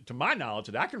 to my knowledge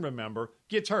that I can remember,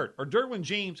 gets hurt. Or Derwin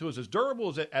James, who is as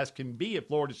durable as can be at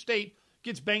Florida State,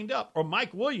 gets banged up. Or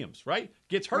Mike Williams, right,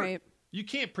 gets hurt. Right. You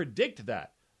can't predict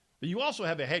that. But you also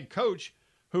have a head coach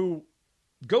who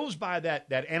goes by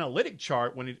that analytic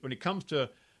chart when it comes to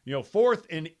 4th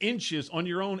and inches on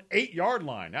your own 8-yard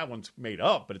line. That one's made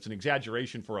up, but it's an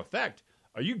exaggeration for effect.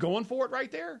 Are you going for it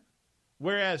right there?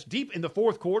 Whereas deep in the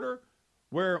fourth quarter,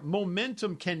 where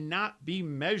momentum cannot be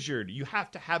measured, you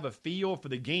have to have a feel for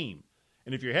the game.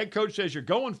 And if your head coach says you're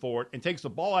going for it and takes the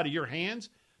ball out of your hands,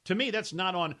 to me, that's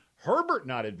not on Herbert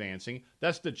not advancing.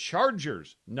 That's the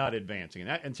Chargers not advancing.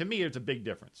 And to me, it's a big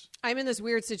difference. I'm in this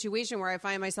weird situation where I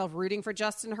find myself rooting for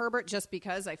Justin Herbert just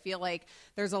because I feel like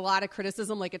there's a lot of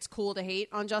criticism, like it's cool to hate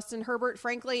on Justin Herbert,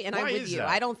 frankly, and I'm with you.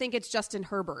 I don't think it's Justin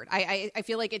Herbert. I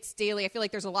feel like it's Staley. I feel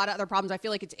like there's a lot of other problems. I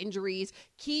feel like it's injuries,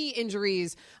 key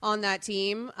injuries on that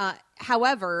team.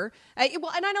 However, and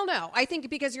I don't know. I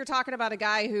think because you're talking about a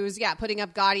guy who's, putting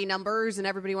up gaudy numbers and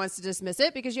everybody wants to dismiss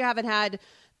it because you haven't had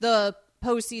the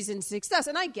postseason success.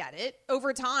 And I get it.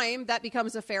 Over time, that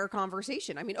becomes a fair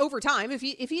conversation. I mean, over time, if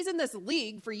he's in this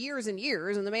league for years and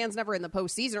years and the man's never in the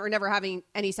postseason or never having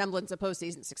any semblance of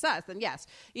postseason success, then yes,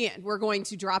 Ian, we're going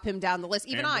to drop him down the list.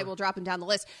 Even I will drop him down the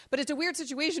list. But it's a weird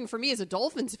situation for me as a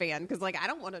Dolphins fan because, I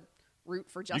don't want to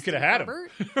root for Justin Herbert.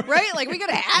 Right? We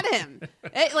could have had him.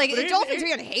 Dolphins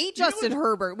fan hate Justin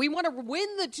Herbert. We want to win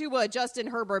the Tua Justin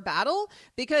Herbert battle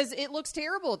because it looks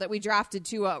terrible that we drafted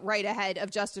Tua right ahead of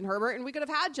Justin Herbert, and we could have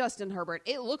had Justin Herbert.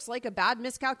 It looks like a bad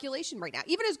miscalculation right now.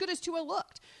 Even as good as Tua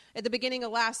looked at the beginning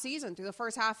of last season, through the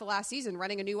first half of last season,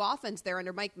 running a new offense there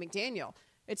under Mike McDaniel,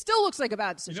 it still looks like a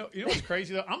bad decision. You know what's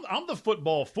crazy, though? I'm the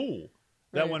football fool.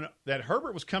 That when that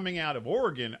Herbert was coming out of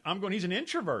Oregon, I'm going, he's an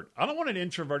introvert. I don't want an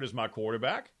introvert as my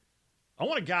quarterback. I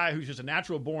want a guy who's just a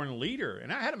natural-born leader.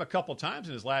 And I had him a couple times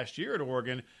in his last year at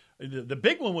Oregon. The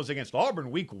big one was against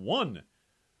Auburn week 1,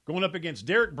 going up against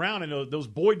Derek Brown and those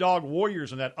boy dog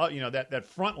warriors and that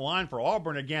front line for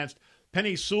Auburn against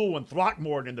Penny Sewell and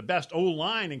Throckmorton and the best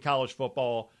O-line in college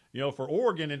football, for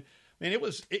Oregon. And man,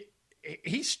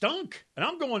 he stunk. And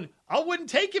I'm going, I wouldn't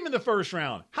take him in the first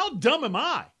round. How dumb am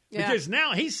I? Because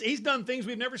now he's done things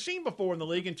we've never seen before in the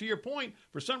league. And to your point,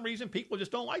 for some reason, people just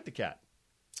don't like the cat.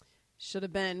 Should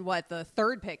have been, the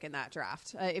third pick in that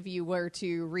draft if you were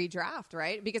to redraft,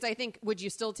 right? Because I think, would you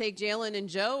still take Jalen and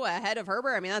Joe ahead of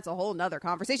Herbert? I mean, that's a whole nother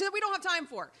conversation that we don't have time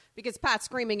for because Pat's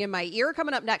screaming in my ear.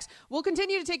 Coming up next, we'll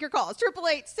continue to take your calls.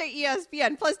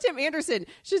 888-SAY-ESPN. Plus, Tim Anderson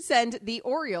should send the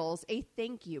Orioles a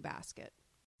thank you basket.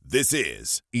 This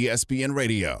is ESPN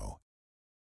Radio.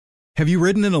 Have you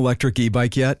ridden an electric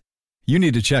e-bike yet? You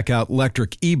need to check out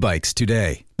Electric E-Bikes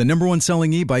today, the #1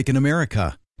 selling e-bike in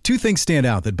America. Two things stand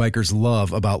out that bikers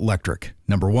love about Electric.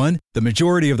 Number one, the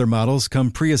majority of their models come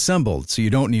pre-assembled, so you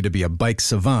don't need to be a bike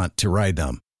savant to ride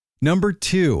them. Number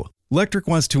two, Electric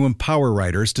wants to empower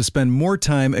riders to spend more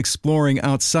time exploring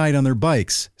outside on their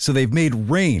bikes, so they've made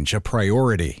range a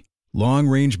priority.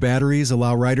 Long-range batteries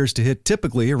allow riders to hit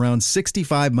typically around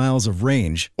 65 miles of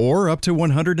range or up to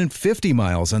 150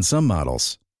 miles on some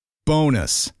models.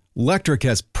 Bonus, Electric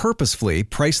has purposefully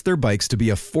priced their bikes to be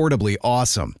affordably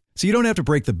awesome, so you don't have to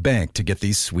break the bank to get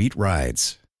these sweet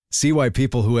rides. See why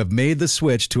people who have made the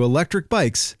switch to electric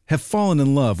bikes have fallen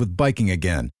in love with biking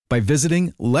again by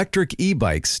visiting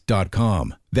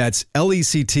lectricebikes.com. That's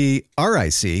LECTRIC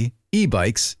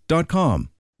ebikes.com.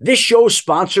 This show is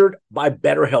sponsored by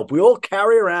BetterHelp. We all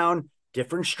carry around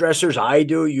different stressors. I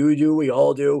do, you do, we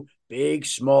all do, big,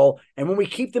 small. And when we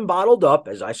keep them bottled up,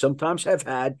 as I sometimes have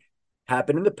had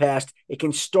happen in the past, it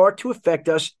can start to affect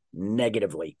us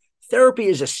negatively. Therapy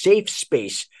is a safe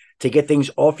space to get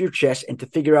things off your chest and to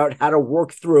figure out how to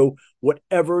work through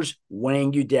whatever's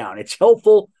weighing you down. It's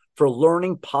helpful for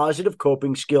learning positive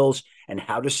coping skills and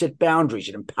how to set boundaries.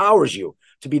 It empowers you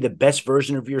to be the best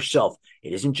version of yourself.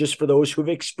 It isn't just for those who've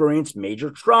experienced major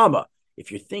trauma.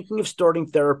 If you're thinking of starting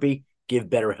therapy, give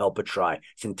BetterHelp a try.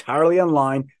 It's entirely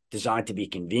online, designed to be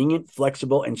convenient,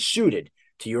 flexible, and suited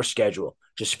to your schedule.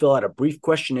 Just fill out a brief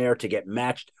questionnaire to get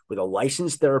matched with a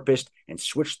licensed therapist and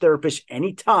switch therapists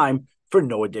anytime for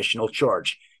no additional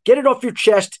charge. Get it off your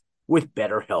chest with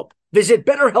BetterHelp. Visit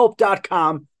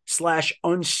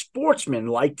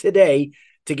BetterHelp.com/unsportsmanlike today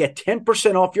to get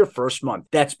 10% off your first month.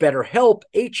 That's BetterHelp,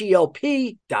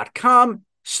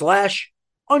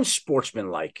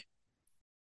 HELP.com/unsportsmanlike.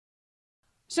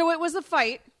 So it was a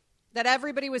fight that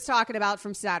everybody was talking about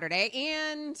from Saturday,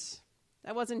 and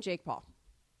that wasn't Jake Paul.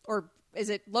 Or is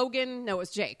it Logan? No,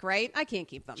 it's Jake, right? I can't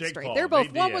keep them straight. Paul, They're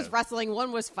both, one was wrestling,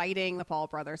 one was fighting, the Paul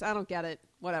brothers. I don't get it.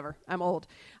 Whatever. I'm old.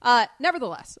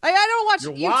 Nevertheless, I don't watch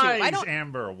You're YouTube. Wise,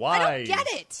 Amber. Wise. I don't get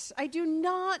it. I do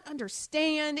not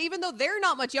understand, even though they're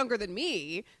not much younger than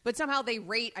me, but somehow they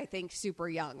rate, I think, super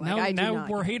young. Now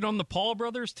we're hating on the Paul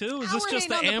brothers, too? Is this just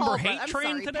the Amber hate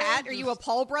train today? Pat, are you a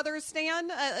Paul brothers stan?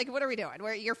 What are we doing?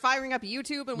 Where you're firing up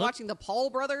YouTube and watching the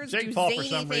Paul brothers Jake do Paul, zany for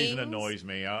some reason, things? annoys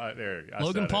me.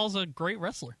 Logan Paul's a great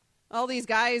wrestler. All these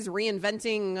guys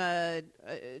reinventing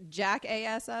Jack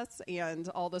ASS, and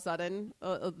all of a sudden they're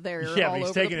all over the place. Yeah,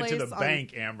 he's taking it to the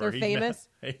bank, Amber. They're famous.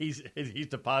 He's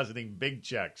depositing big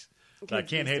checks. So I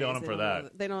can't hate on him for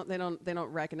that. They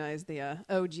don't recognize the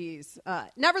OGs.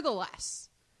 Nevertheless,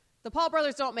 The Paul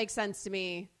brothers don't make sense to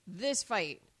me. This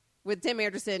fight with Tim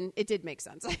Anderson, it did make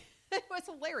sense. It was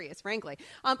hilarious, frankly.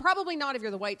 Probably not if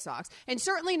you're the White Sox, and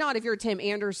certainly not if you're Tim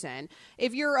Anderson.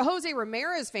 If you're a Jose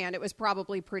Ramirez fan, it was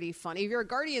probably pretty funny. If you're a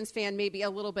Guardians fan, maybe a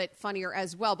little bit funnier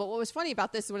as well. But what was funny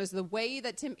about this one is the way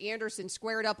that Tim Anderson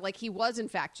squared up like he was, in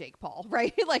fact, Jake Paul,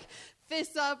 right? Like,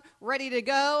 fists up, ready to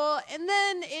go. And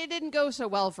then it didn't go so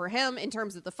well for him in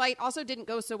terms of the fight. Also didn't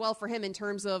go so well for him in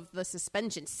terms of the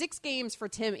suspension. 6 games for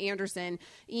Tim Anderson,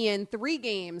 Ian, 3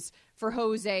 games for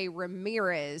Jose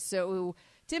Ramirez. So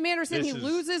Tim Anderson, he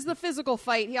loses the physical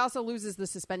fight. He also loses the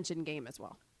suspension game as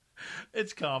well.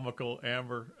 It's comical,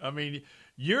 Amber. I mean,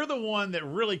 you're the one that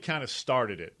really kind of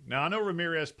started it. Now, I know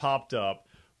Ramirez popped up,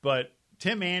 but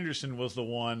Tim Anderson was the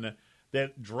one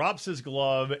that drops his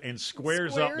glove and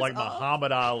squares up like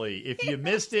Muhammad Ali. If you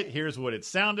missed it, here's what it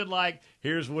sounded like.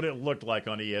 Here's what it looked like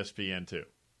on ESPN2.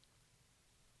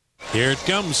 Here it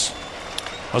comes.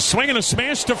 A swing and a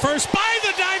smash to first by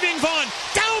the diving Vaughn.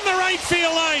 Down the right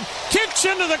field line. Kicks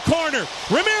into the corner.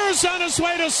 Ramirez on his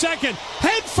way to second.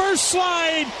 Head first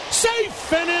slide.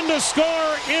 Safe, and in to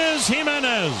score is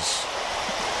Jimenez.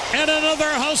 And another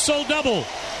hustle double.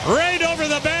 Right over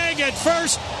the bag at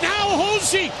first. Now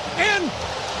Hosey and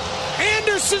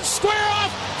Anderson square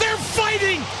off. They're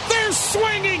fighting. They're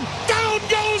swinging. Down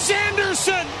goes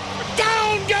Anderson.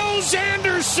 Down goes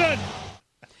Anderson.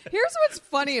 Here's what's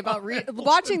funny about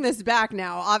watching this back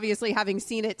now, obviously having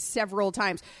seen it several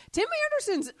times. Tim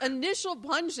Anderson's initial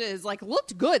punches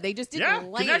looked good. They just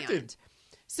didn't land. Connected.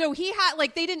 So he had,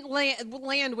 they didn't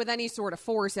land with any sort of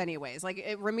force anyways.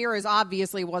 Ramirez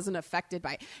obviously wasn't affected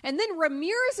by it. And then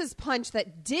Ramirez's punch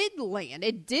that did land,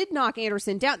 it did knock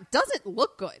Anderson down, doesn't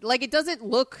look good. It doesn't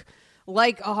look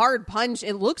like a hard punch.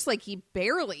 It looks like he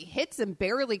barely hits and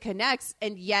barely connects,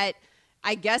 and yet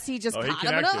I guess he just caught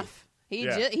him enough. He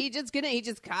just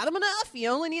caught him enough. You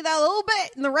only need that little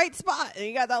bit in the right spot, and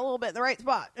he got that little bit in the right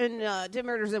spot. And Tim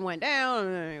Anderson went down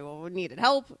and needed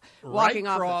help walking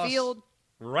off the field.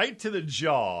 Right to the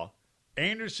jaw,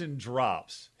 Anderson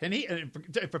drops. And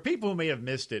for people who may have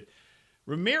missed it,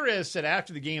 Ramirez said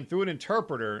after the game through an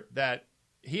interpreter that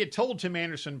he had told Tim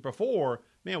Anderson before,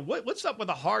 man, what's up with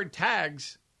the hard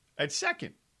tags at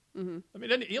second? Mm-hmm. I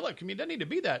mean, it doesn't need to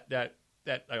be that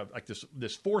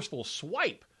this forceful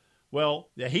swipe. Well,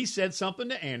 he said something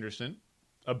to Anderson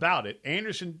about it.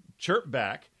 Anderson chirped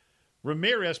back.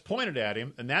 Ramirez pointed at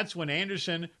him, and that's when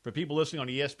Anderson, for people listening on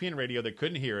ESPN radio that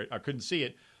couldn't hear it or couldn't see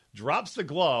it, drops the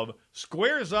glove,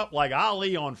 squares up like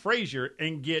Ali on Frazier,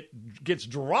 and gets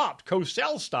dropped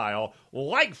Cosell style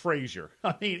like Frazier.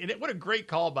 I mean, what a great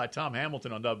call by Tom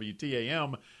Hamilton on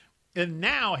WTAM. And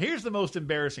now, here's the most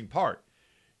embarrassing part.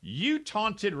 You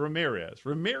taunted Ramirez.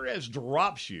 Ramirez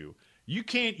drops you. You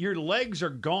can't, your legs are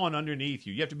gone underneath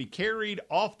you. You have to be carried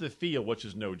off the field, which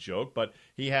is no joke, but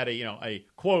he had a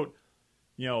quote,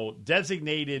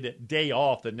 designated day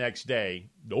off the next day.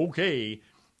 Okay.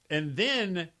 And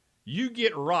then you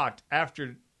get rocked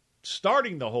after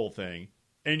starting the whole thing,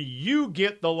 and you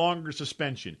get the longer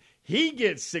suspension. He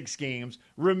gets 6 games.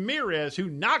 Ramirez, who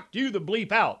knocked you the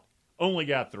bleep out, only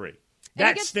got 3.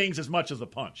 That stings as much as the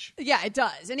punch. Yeah, it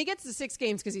does. And he gets the 6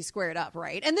 games because he squared up,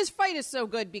 right? And this fight is so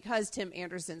good because Tim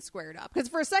Anderson squared up. Because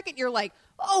for a second, you're like,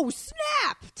 oh,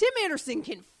 snap. Tim Anderson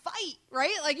can fight,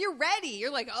 right? You're ready. You're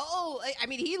like, oh, I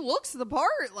mean, he looks the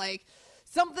part.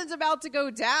 Something's about to go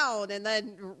down. And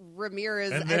then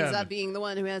Ramirez ends up being the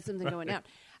one who has something going down.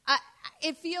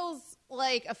 It feels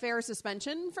like a fair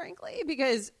suspension, frankly,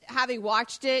 because having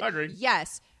watched it, I agree.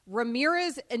 Yes,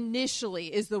 Ramirez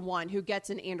initially is the one who gets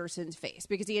in Anderson's face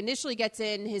because he initially gets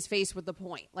in his face with the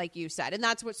point, like you said, and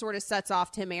that's what sort of sets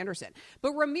off Tim Anderson.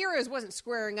 But Ramirez wasn't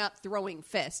squaring up, throwing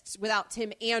fists without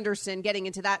Tim Anderson getting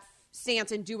into that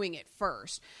stance and doing it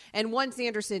first. And once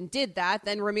Anderson did that,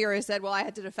 then Ramirez said, well, I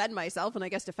had to defend myself. And I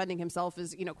guess defending himself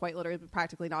is, quite literally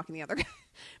practically knocking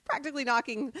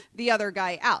the other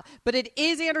guy out. But it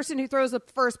is Anderson who throws the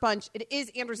first punch. It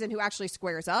is Anderson who actually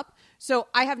squares up. So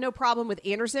I have no problem with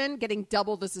Anderson getting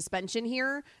double the suspension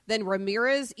here than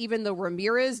Ramirez, even though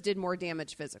Ramirez did more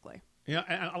damage physically. And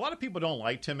a lot of people don't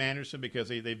like Tim Anderson because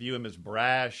they view him as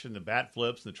brash and the bat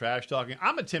flips and the trash talking.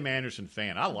 I'm a Tim Anderson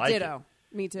fan. I like Ditto. it.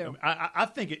 Me too. I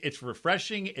think it's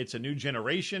refreshing. It's a new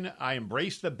generation. I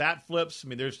embrace the bat flips. I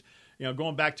mean, there's,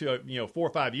 going back to, 4 or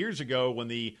 5 years ago when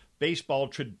the baseball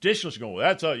traditionalists go, well,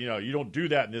 that's you don't do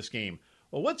that in this game.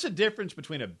 Well, what's the difference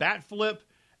between a bat flip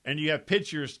and you have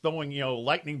pitchers throwing,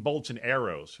 lightning bolts and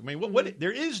arrows? I mean, what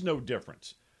there is no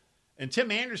difference. And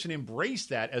Tim Anderson embraced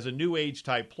that as a new age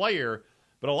type player,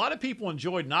 but a lot of people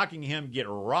enjoyed knocking him get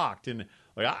rocked. And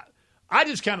I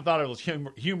just kind of thought it was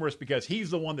humorous because he's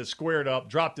the one that squared up,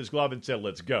 dropped his glove, and said,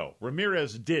 let's go.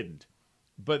 Ramirez didn't.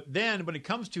 But then when it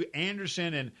comes to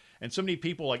Anderson and so many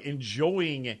people like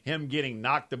enjoying him getting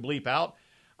knocked the bleep out,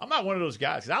 I'm not one of those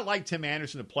guys. I like Tim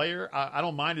Anderson, the player. I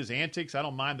don't mind his antics. I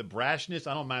don't mind the brashness.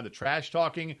 I don't mind the trash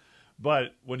talking.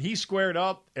 But when he squared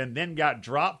up and then got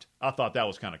dropped, I thought that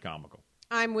was kind of comical.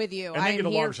 I'm with you. And then get a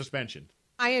longer suspension.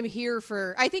 I am here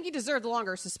for, I think he deserved a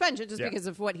longer suspension just because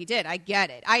of what he did. I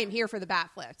get it. I am here for the bat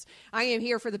flips. I am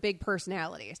here for the big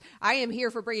personalities. I am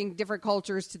here for bringing different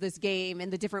cultures to this game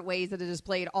and the different ways that it is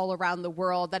played all around the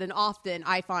world that and often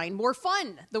I find more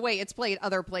fun the way it's played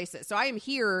other places. So I am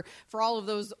here for all of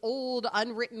those old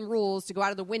unwritten rules to go out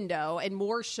of the window and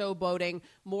more showboating,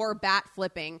 more bat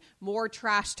flipping, more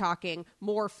trash talking,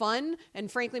 more fun,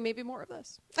 and frankly, maybe more of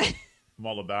this. I'm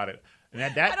all about it.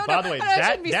 And that, by the way, I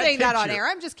shouldn't be saying that on picture air.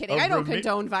 I'm just kidding. I don't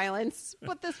condone violence,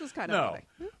 but this was kind of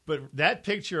funny. But that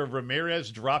picture of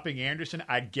Ramirez dropping Anderson,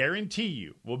 I guarantee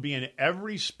you, will be in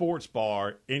every sports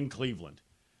bar in Cleveland.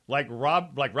 Like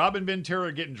Robin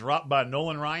Ventura getting dropped by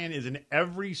Nolan Ryan is in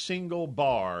every single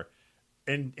bar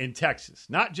in Texas,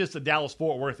 not just the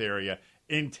Dallas-Fort Worth area,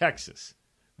 in Texas.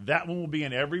 That one will be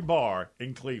in every bar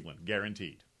in Cleveland,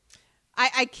 guaranteed.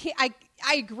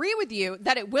 I agree with you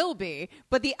that it will be,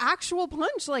 but the actual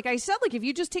punch, like I said, like if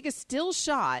you just take a still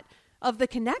shot of the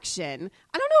connection,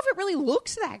 I don't know if it really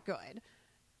looks that good.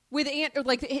 With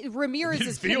Ramirez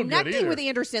is connecting with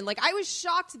Anderson. Like I was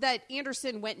shocked that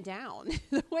Anderson went down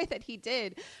the way that he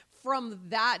did from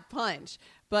that punch.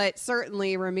 But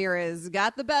certainly Ramirez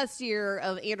got the best here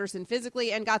of Anderson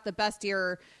physically and got the best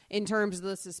here in terms of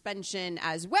the suspension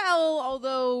as well,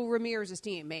 although Ramirez's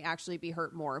team may actually be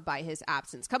hurt more by his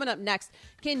absence. Coming up next,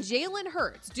 can Jalen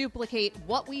Hurts duplicate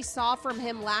what we saw from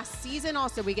him last season?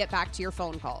 Also, we get back to your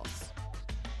phone calls.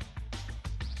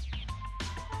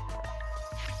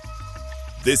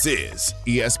 This is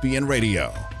ESPN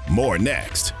Radio. More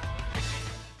next.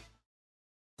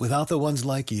 Without the ones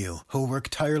like you, who work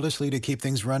tirelessly to keep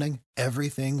things running,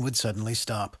 everything would suddenly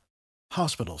stop.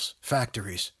 Hospitals,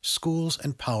 factories, schools,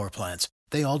 and power plants,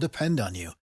 they all depend on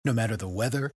you. No matter the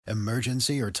weather,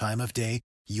 emergency, or time of day,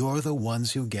 you're the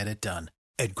ones who get it done.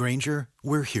 At Grainger,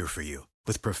 we're here for you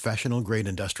with professional-grade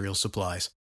industrial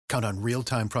supplies. Count on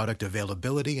real-time product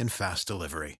availability and fast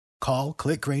delivery. Call,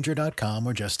 click Grainger.com,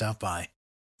 or just stop by.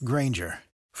 Grainger,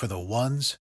 for the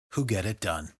ones who get it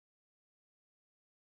done.